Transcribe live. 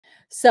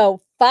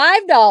So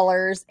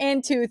 $5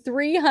 into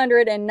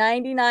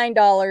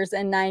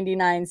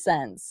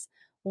 $399.99.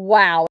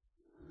 Wow.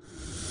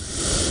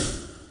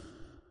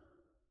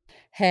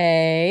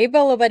 Hey,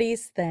 Bolo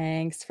buddies,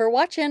 thanks for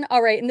watching.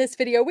 All right, in this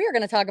video, we are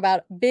going to talk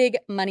about big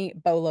money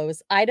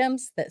bolos,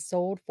 items that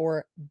sold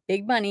for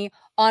big money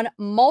on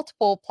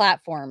multiple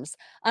platforms.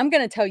 I'm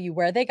going to tell you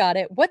where they got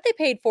it, what they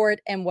paid for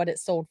it, and what it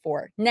sold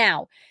for.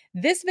 Now,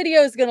 this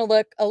video is going to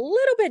look a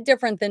little bit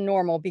different than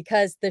normal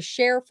because the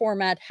share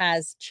format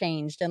has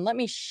changed. And let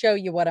me show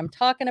you what I'm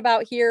talking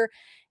about here.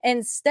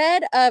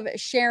 Instead of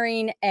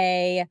sharing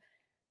a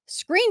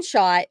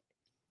screenshot,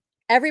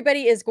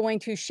 everybody is going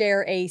to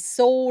share a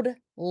sold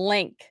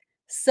link.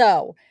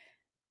 So,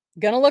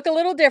 gonna look a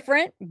little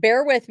different.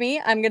 Bear with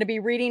me. I'm gonna be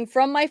reading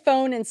from my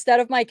phone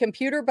instead of my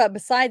computer. But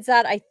besides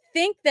that, I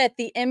think that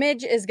the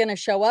image is gonna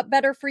show up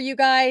better for you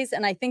guys.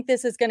 And I think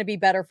this is gonna be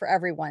better for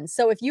everyone.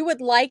 So if you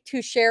would like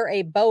to share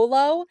a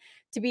bolo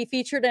to be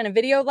featured in a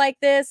video like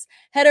this,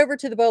 head over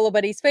to the Bolo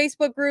Buddies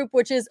Facebook group,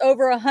 which is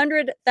over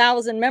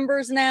 100,000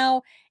 members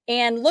now,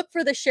 and look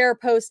for the share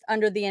post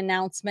under the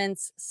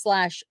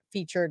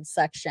announcements/featured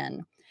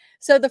section.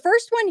 So the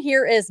first one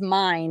here is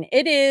mine.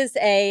 It is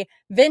a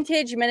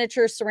vintage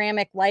miniature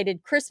ceramic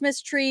lighted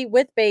Christmas tree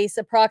with base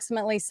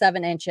approximately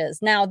 7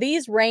 inches. Now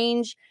these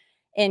range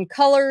in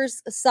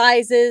colors,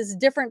 sizes,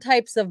 different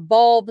types of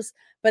bulbs,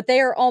 but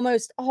they are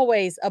almost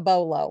always a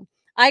bolo.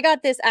 I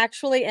got this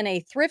actually in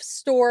a thrift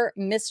store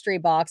mystery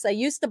box. I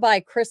used to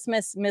buy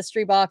Christmas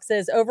mystery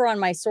boxes over on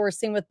my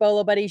Sourcing with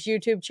Bolo Buddies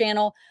YouTube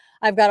channel.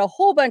 I've got a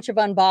whole bunch of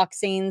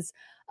unboxings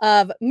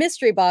of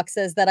mystery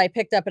boxes that I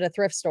picked up at a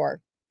thrift store.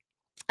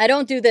 I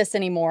don't do this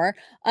anymore.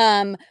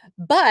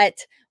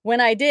 But when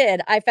I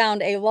did, I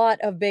found a lot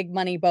of big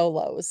money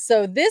bolos.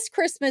 So this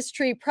Christmas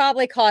tree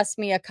probably cost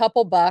me a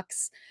couple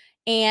bucks,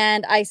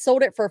 and I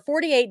sold it for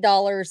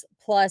 $48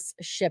 plus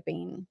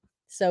shipping.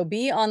 So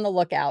be on the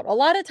lookout. A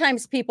lot of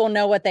times people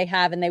know what they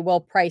have and they will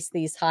price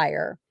these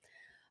higher.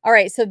 All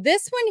right, so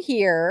this one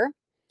here,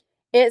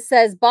 it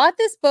says, bought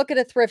this book at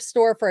a thrift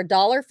store for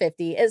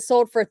 $1.50. It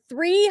sold for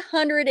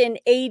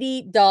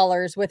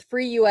 $380 with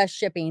free US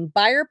shipping.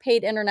 Buyer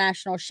paid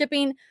international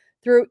shipping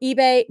through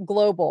eBay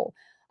Global.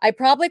 I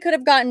probably could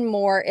have gotten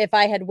more if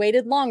I had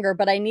waited longer,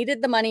 but I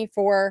needed the money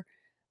for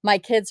my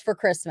kids for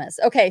Christmas.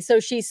 Okay, so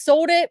she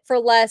sold it for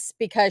less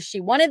because she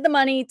wanted the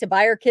money to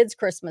buy her kids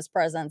Christmas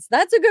presents.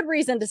 That's a good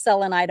reason to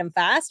sell an item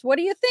fast. What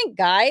do you think,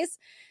 guys?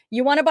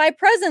 You want to buy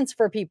presents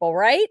for people,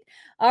 right?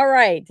 All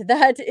right,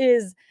 that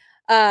is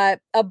a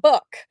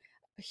book,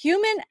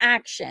 Human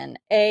Action,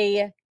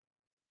 a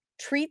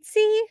treatise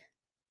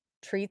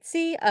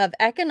of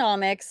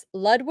economics,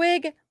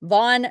 Ludwig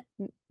von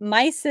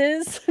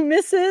Mises,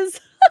 Mrs.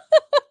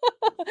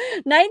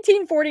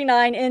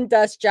 1949 in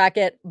dust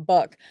jacket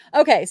book.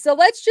 Okay, so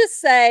let's just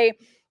say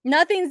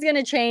nothing's going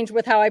to change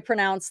with how I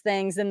pronounce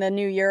things in the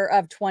new year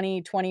of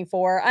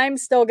 2024. I'm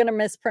still going to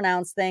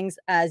mispronounce things,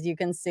 as you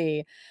can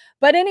see.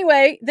 But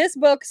anyway, this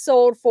book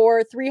sold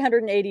for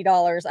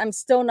 $380. I'm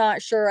still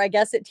not sure. I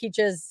guess it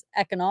teaches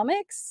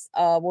economics.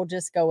 We'll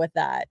just go with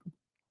that.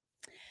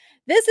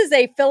 This is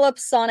a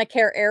Philips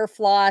Sonicare Air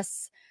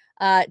Floss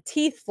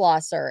teeth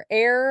flosser,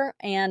 air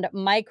and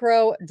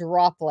micro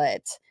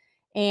droplet.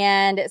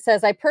 And it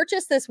says, I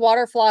purchased this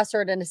water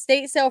flosser at an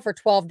estate sale for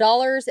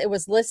 $12. It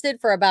was listed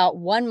for about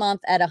 1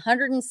 month at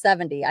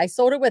 $170. I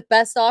sold it with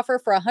best offer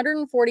for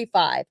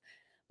 $145.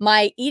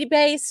 My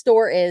eBay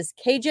store is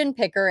Cajun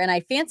Picker, and I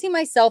fancy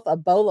myself a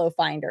bolo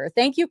finder.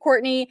 Thank you,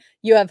 Courtney.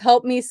 You have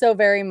helped me so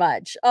very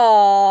much.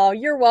 Oh,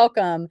 you're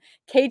welcome.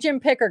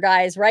 Cajun Picker,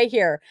 guys, right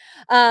here.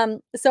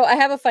 So I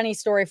have a funny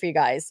story for you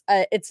guys.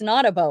 It's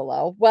not a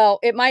bolo. Well,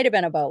 it might have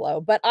been a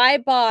bolo, but I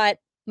bought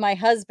my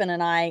husband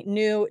and I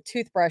new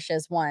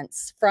toothbrushes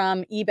once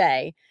from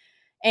eBay,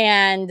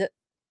 and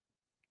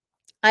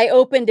I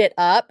opened it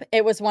up.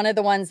 It was one of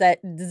the ones that,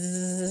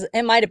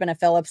 it might have been a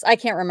Philips. I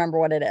can't remember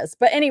what it is.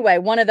 But anyway,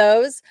 one of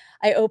those,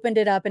 I opened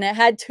it up and it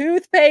had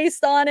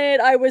toothpaste on it.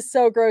 I was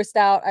so grossed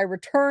out. I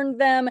returned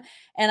them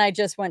and I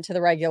just went to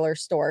the regular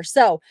store.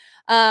 So,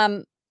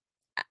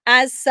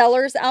 as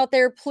sellers out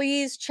there,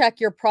 please check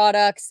your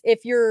products.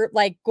 If you're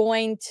like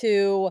going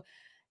to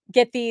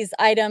get these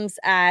items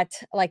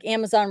at like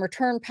Amazon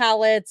return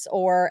pallets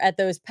or at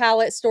those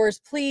pallet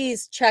stores,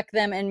 please check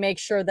them and make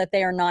sure that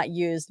they are not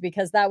used,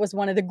 because that was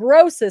one of the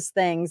grossest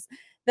things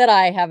that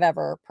I have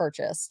ever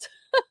purchased.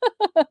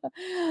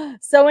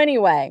 So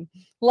anyway,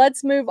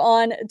 let's move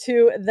on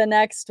to the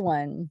next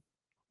one.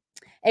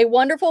 A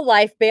Wonderful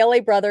Life, Bailey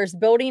Brothers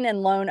Building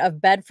and Loan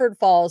of Bedford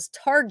Falls,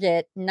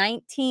 Target,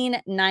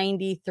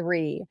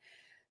 1993.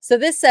 So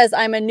this says,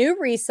 I'm a new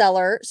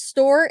reseller.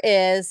 Store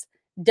is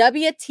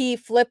WT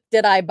Flip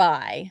Did I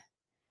Buy?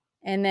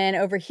 And then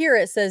over here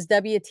it says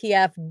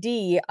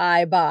WTFD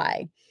I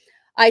Buy.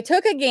 I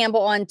took a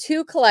gamble on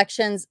 2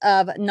 collections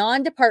of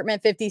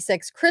non-Department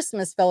 56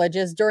 Christmas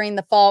villages during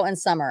the fall and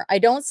summer. I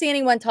don't see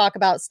anyone talk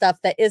about stuff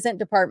that isn't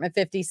Department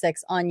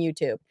 56 on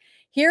YouTube.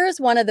 Here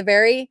is one of the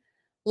very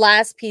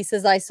last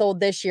pieces I sold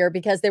this year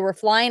because they were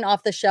flying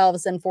off the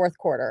shelves in 4th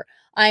quarter.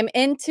 I'm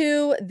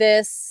into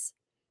this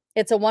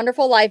It's a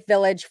Wonderful Life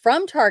Village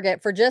from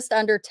Target for just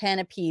under 10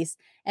 a piece,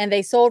 and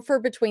they sold for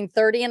between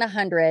 30 and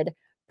 100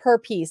 per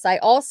piece. I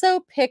also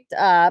picked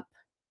up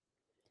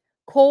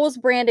Kohl's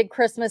branded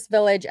Christmas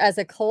Village as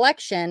a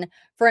collection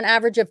for an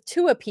average of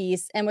 2 a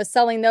piece and was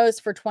selling those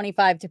for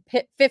 25 to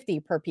 50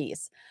 per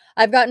piece.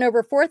 I've gotten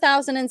over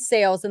 4,000 in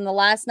sales in the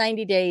last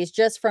 90 days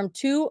just from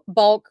 2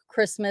 bulk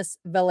Christmas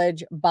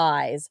Village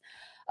buys.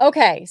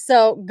 Okay,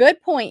 so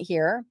good point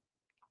here.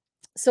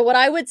 So what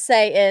I would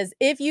say is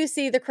if you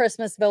see the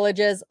Christmas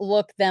villages,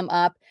 look them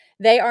up.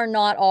 They are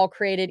not all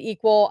created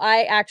equal.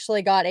 I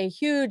actually got a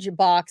huge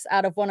box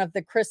out of one of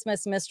the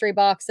Christmas mystery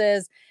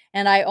boxes,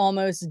 and I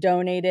almost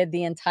donated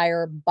the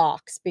entire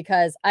box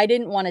because I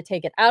didn't want to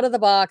take it out of the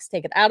box,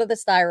 take it out of the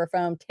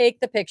styrofoam, take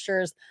the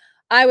pictures.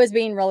 I was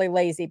being really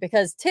lazy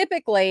because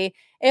typically,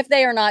 if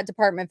they are not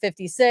Department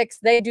 56,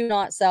 they do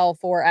not sell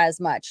for as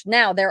much.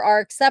 Now, there are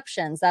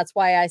exceptions. That's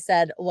why I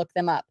said look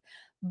them up.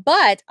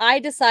 But I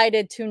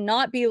decided to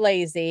not be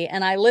lazy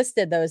and I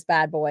listed those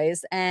bad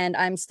boys, and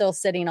I'm still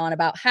sitting on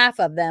about half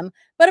of them,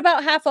 but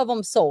about half of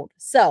them sold.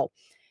 So,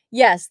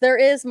 yes, there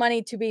is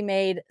money to be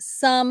made,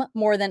 some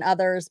more than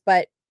others,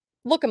 but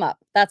look them up.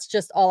 That's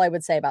just all I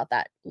would say about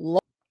that.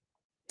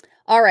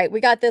 All right, we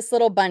got this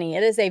little bunny.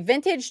 It is a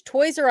vintage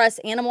Toys R Us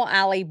Animal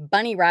Alley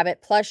bunny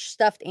rabbit plush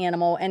stuffed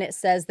animal, and it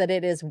says that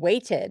it is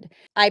weighted.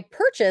 I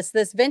purchased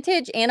this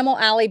vintage Animal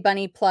Alley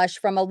bunny plush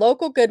from a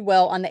local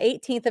Goodwill on the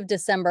 18th of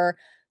December,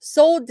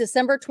 sold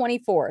December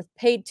 24th,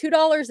 paid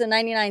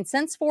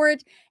 $2.99 for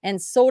it, and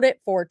sold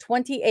it for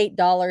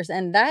 $28,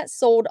 and that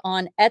sold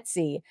on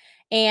Etsy.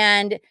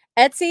 And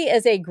Etsy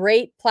is a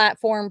great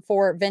platform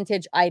for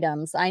vintage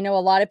items. I know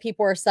a lot of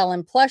people are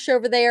selling plush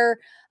over there.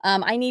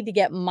 I need to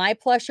get my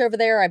plush over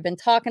there. I've been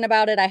talking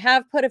about it. I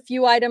have put a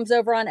few items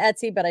over on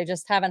Etsy, but I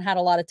just haven't had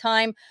a lot of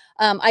time.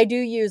 I do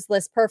use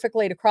List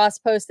Perfectly to cross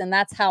post, and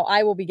that's how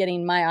I will be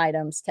getting my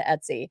items to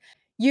Etsy.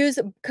 Use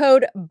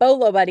code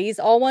BOLOBuddies,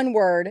 all one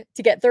word,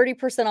 to get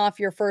 30% off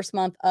your first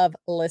month of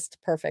List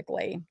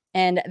Perfectly.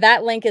 And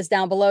that link is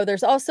down below.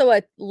 There's also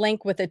a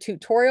link with a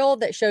tutorial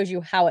that shows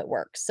you how it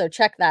works. So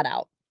check that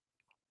out.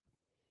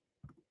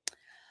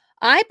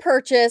 I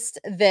purchased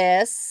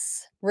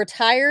this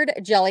retired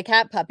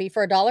Jellycat puppy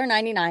for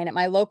 $1.99 at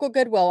my local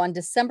Goodwill on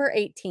December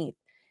 18th.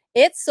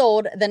 It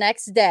sold the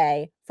next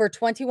day for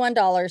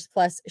 $21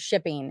 plus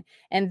shipping.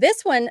 And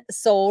this one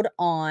sold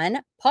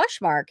on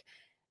Poshmark.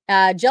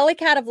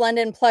 Jellycat of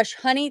London plush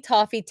honey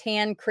toffee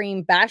tan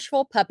cream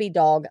bashful puppy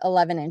dog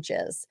 11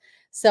 inches.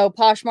 So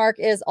Poshmark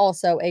is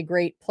also a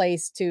great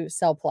place to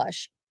sell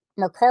plush.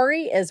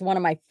 Mercari is one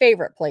of my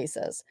favorite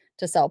places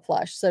to sell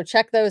plush. So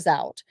check those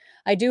out.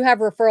 I do have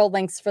referral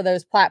links for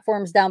those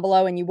platforms down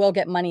below, and you will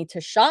get money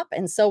to shop.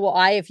 And so will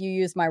I if you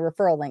use my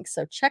referral links.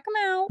 So check them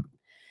out.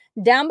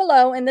 Down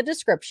below in the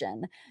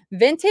description,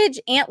 vintage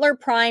antler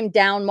prime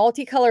down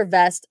multicolor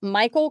vest,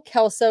 Michael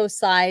Kelso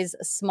size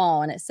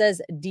small, and it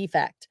says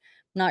defect.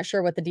 Not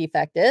sure what the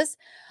defect is.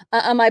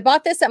 I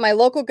bought this at my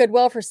local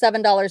Goodwill for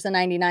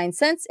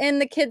 $7.99 in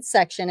the kids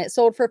section. It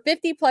sold for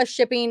 50 plus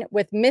shipping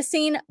with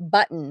missing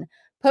button.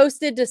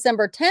 Posted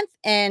December 10th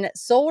and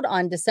sold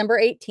on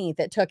December 18th.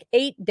 It took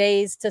 8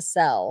 days to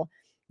sell.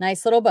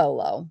 Nice little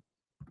bolo.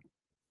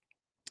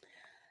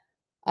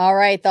 All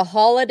right, the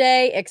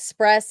Holiday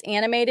Express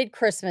animated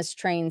Christmas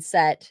train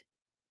set,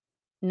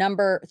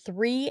 number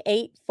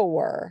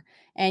 384.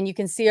 And you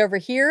can see over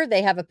here,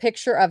 they have a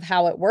picture of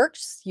how it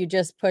works. You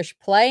just push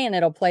play and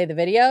it'll play the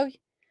video.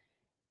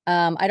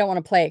 I don't want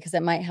to play it because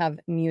it might have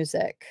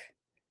music.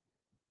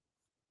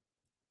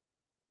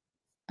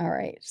 All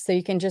right, so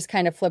you can just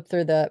kind of flip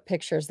through the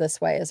pictures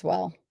this way as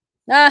well.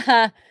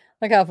 Aha,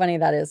 look how funny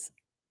that is.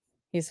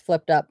 He's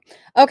flipped up.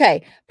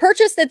 Okay,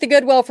 purchased at the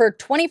Goodwill for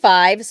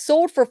 $25,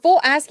 sold for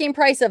full asking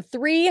price of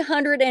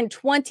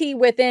 $320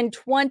 within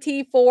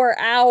 24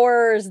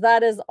 hours.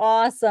 That is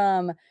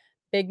awesome.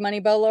 Big money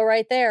bolo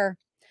right there.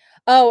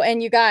 Oh,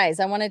 and you guys,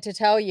 I wanted to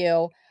tell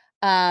you,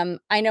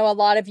 I know a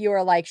lot of you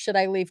are like, should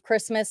I leave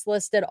Christmas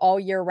listed all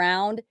year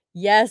round?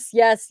 Yes,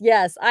 yes,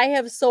 yes. I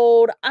have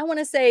sold, I want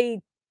to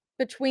say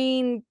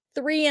between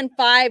 3 and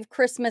 5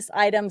 Christmas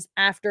items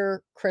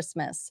after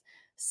Christmas.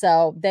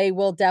 So they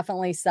will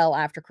definitely sell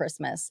after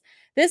Christmas.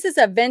 This is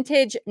a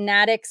vintage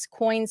Natix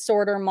coin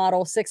sorter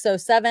model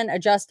 607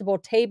 adjustable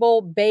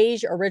table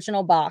beige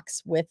original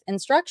box with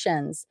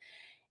instructions.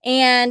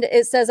 And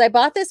it says, I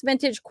bought this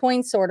vintage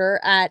coin sorter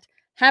at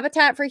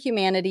Habitat for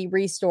Humanity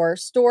Restore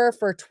store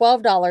for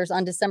 $12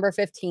 on December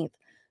 15th.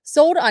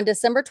 Sold on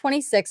December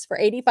 26th for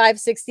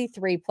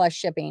 $85.63 plus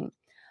shipping.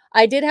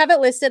 I did have it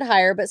listed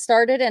higher, but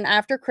started an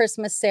after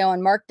Christmas sale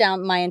and marked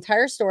down my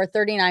entire store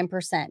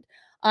 39%.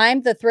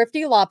 I'm the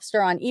Thrifty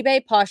Lobster on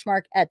eBay,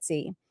 Poshmark,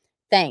 Etsy.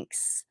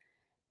 Thanks.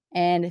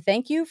 And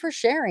thank you for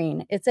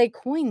sharing. It's a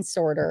coin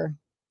sorter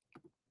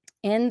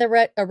in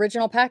the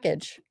original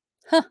package.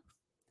 Huh.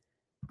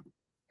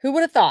 Who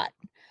would have thought?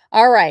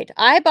 All right.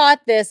 I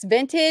bought this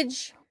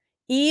vintage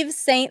Yves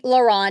Saint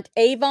Laurent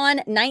Avon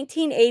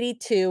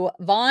 1982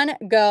 Von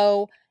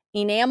Gogh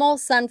enamel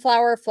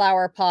sunflower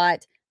flower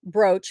pot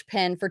brooch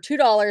pin for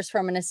 $2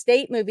 from an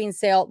estate moving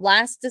sale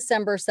last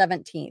December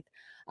 17th.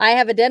 I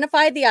have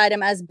identified the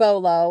item as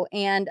Bolo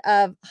and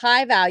of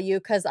high value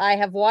because I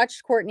have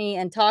watched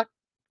Courtney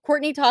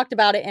talked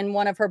about it in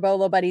one of her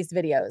Bolo Buddies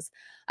videos.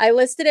 I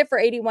listed it for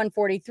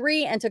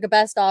 $81.43 and took a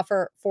best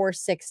offer for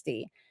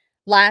 $60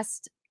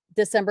 last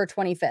December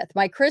 25th.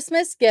 My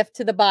Christmas gift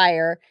to the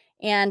buyer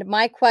and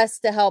my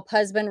quest to help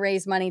husband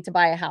raise money to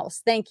buy a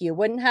house. Thank you.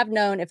 Wouldn't have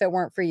known if it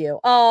weren't for you.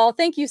 Oh,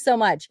 thank you so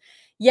much.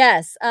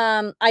 Yes,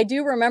 I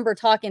do remember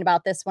talking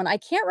about this one. I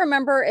can't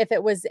remember if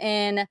it was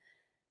in,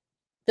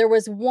 there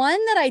was one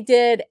that I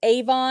did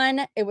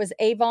Avon. It was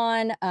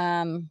Avon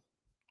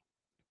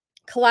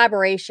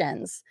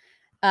collaborations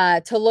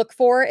to look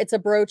for. It's a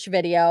brooch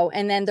video.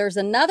 And then there's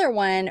another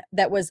one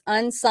that was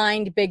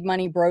unsigned big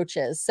money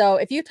brooches. So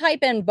if you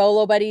type in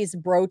Bolo Buddies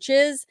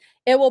brooches,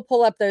 it will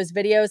pull up those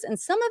videos and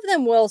some of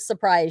them will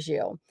surprise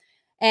you.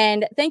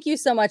 And thank you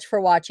so much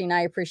for watching.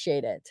 I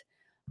appreciate it.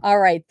 All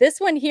right. This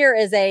one here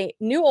is a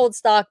new old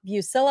stock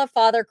Bucilla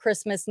Father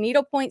Christmas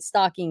needlepoint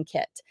stocking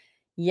kit.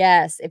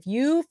 Yes, if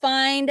you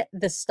find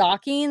the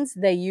stockings,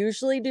 they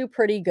usually do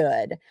pretty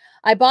good.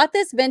 I bought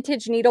this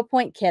vintage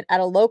needlepoint kit at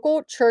a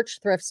local church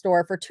thrift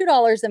store for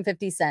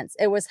 $2.50.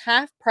 It was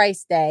half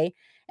price day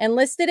and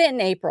listed it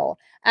in April.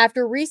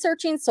 After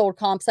researching sold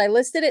comps, I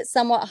listed it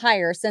somewhat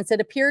higher since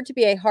it appeared to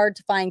be a hard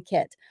to find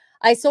kit.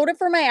 I sold it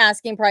for my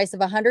asking price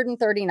of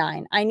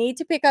 $139. I need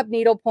to pick up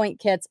needlepoint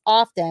kits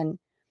often.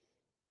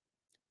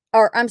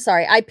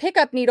 I pick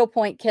up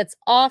needlepoint kits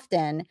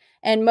often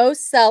and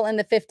most sell in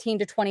the 15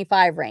 to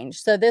 25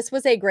 range. So this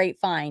was a great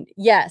find.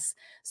 Yes.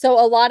 So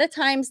a lot of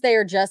times they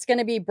are just going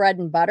to be bread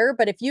and butter,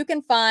 but if you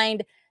can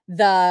find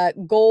the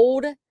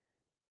gold,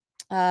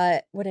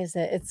 what is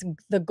it? It's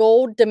the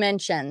gold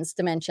dimensions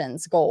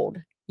gold.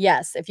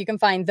 Yes. If you can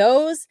find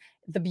those,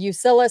 the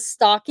Bucilla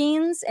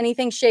stockings,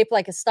 anything shaped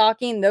like a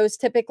stocking, those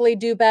typically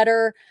do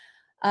better.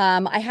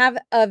 I have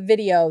a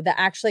video that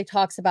actually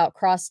talks about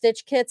cross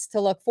stitch kits to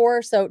look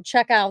for. So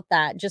check out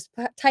that. Just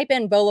type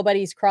in Bolo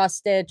Buddies cross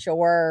stitch,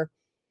 or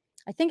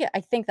I think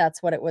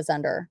that's what it was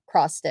under,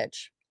 cross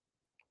stitch.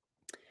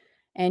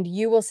 And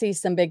you will see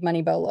some big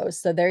money bolos.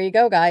 So there you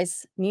go,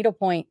 guys.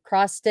 Needlepoint,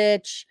 cross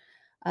stitch.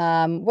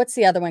 What's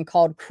the other one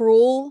called?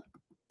 Cruel.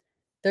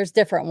 There's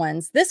different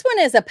ones. This one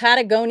is a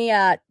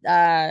Patagonia,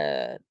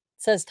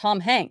 says Tom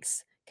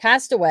Hanks,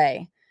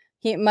 Castaway.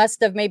 He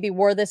must have maybe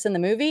wore this in the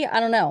movie. I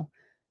don't know.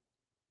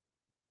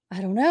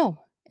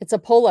 It's a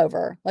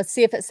pullover. Let's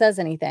see if it says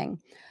anything.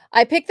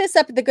 I picked this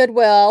up at the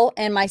Goodwill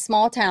in my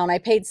small town. I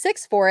paid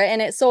 $6 for it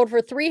and it sold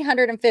for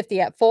 $350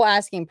 at full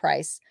asking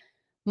price.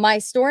 My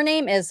store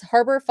name is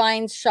Harbor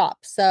Finds Shop.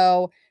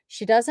 So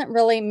she doesn't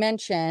really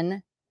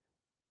mention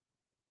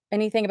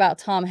anything about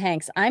Tom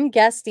Hanks. I'm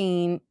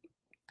guessing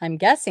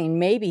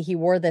maybe he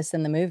wore this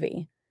in the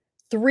movie.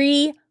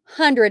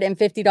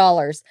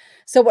 $350.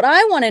 So what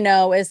I want to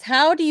know is,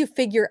 how do you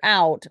figure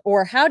out,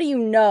 or how do you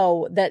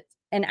know that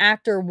an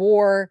actor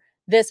wore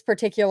this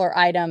particular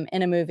item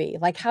in a movie?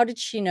 Like, how did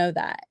she know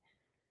that?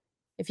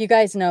 If you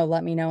guys know,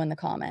 let me know in the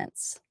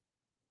comments.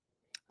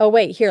 Oh,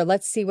 wait, here,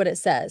 let's see what it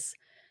says.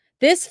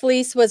 This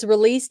fleece was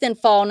released in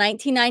fall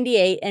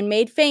 1998 and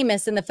made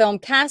famous in the film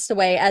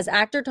Castaway as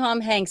actor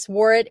Tom Hanks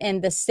wore it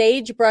in the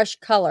sagebrush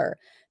color.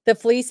 The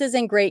fleece is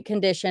in great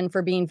condition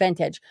for being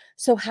vintage.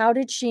 So how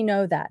did she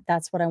know that?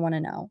 That's what I want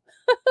to know.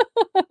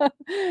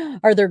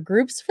 Are there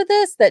groups for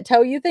this that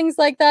tell you things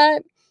like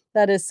that?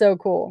 That is so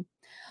cool.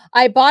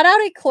 I bought out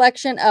a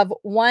collection of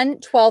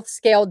 1/12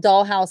 scale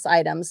dollhouse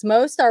items.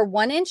 Most are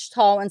 1 inch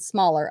tall and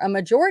smaller. A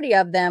majority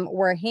of them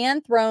were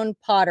hand-thrown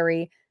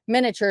pottery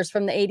miniatures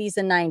from the 80s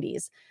and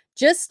 90s.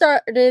 Just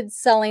started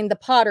selling the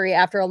pottery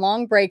after a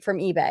long break from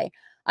eBay.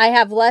 I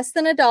have less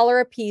than $1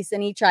 a piece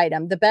in each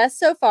item. The best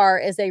so far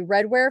is a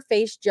redware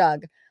face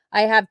jug.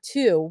 I have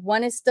 2.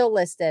 One is still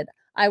listed.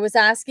 I was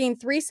asking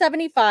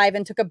 $375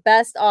 and took a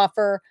best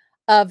offer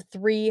of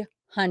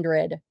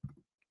 $300.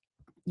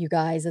 You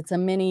guys, it's a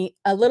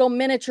little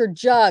miniature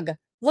jug.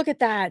 Look at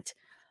that.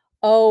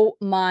 Oh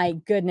my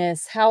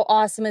goodness. How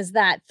awesome is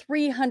that?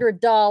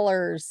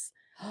 $300.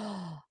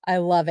 I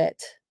love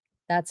it.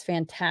 That's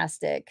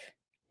fantastic.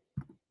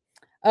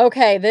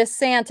 Okay, this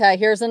Santa,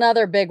 here's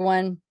another big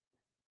one.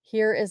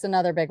 Here is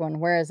another big one.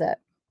 Where is it?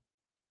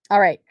 All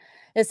right.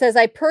 It says,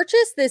 I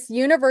purchased this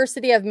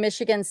University of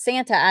Michigan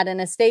Santa at an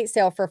estate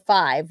sale for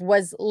 $5,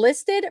 was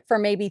listed for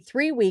maybe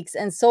 3 weeks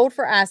and sold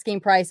for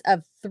asking price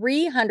of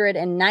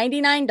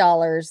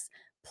 $399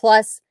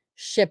 plus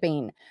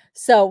shipping.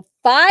 So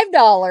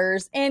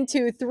 $5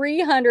 into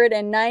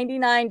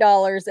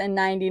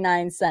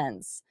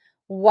 $399.99.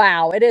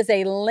 Wow. It is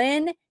a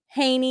Lynn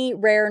Haney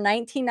Rare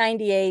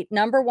 1998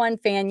 #1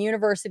 fan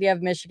University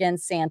of Michigan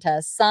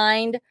Santa,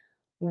 signed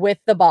with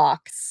the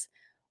box.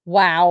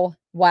 Wow.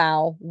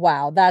 Wow.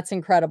 Wow. That's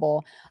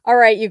incredible. All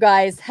right, you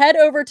guys, head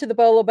over to the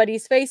Bolo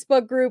Buddies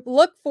Facebook group.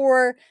 Look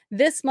for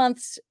this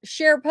month's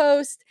share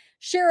post.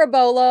 Share a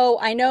Bolo.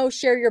 I know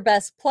Share Your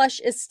Best plush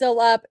is still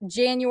up.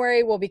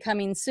 January will be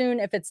coming soon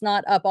if it's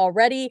not up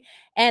already.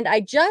 And I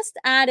just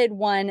added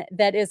one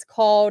that is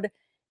called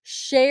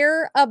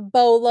share a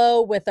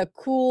bolo with a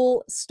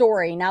cool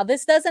story. Now,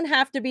 this doesn't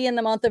have to be in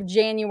the month of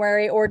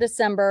January or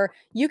December.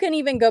 You can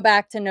even go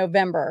back to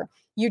November.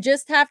 You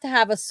just have to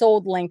have a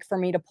sold link for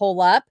me to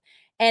pull up.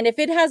 And if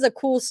it has a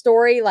cool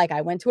story, like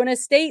I went to an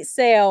estate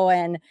sale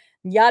and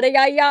yada,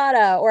 yada,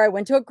 yada, or I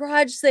went to a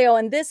garage sale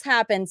and this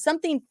happened,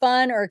 something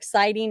fun or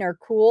exciting or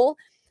cool,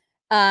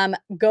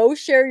 go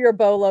share your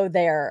bolo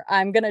there.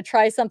 I'm going to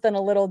try something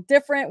a little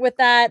different with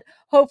that.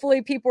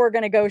 Hopefully people are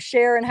going to go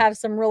share and have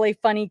some really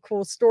funny,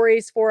 cool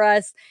stories for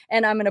us.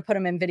 And I'm going to put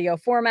them in video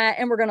format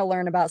and we're going to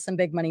learn about some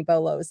big money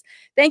bolos.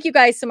 Thank you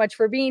guys so much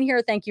for being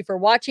here. Thank you for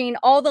watching.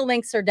 All the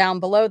links are down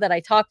below that I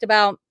talked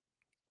about.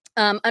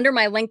 Under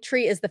my link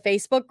tree is the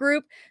Facebook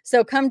group.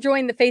 So come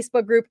join the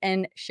Facebook group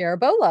and share a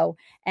bolo.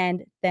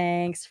 And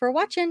thanks for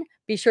watching.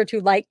 Be sure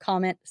to like,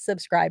 comment,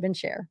 subscribe, and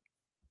share.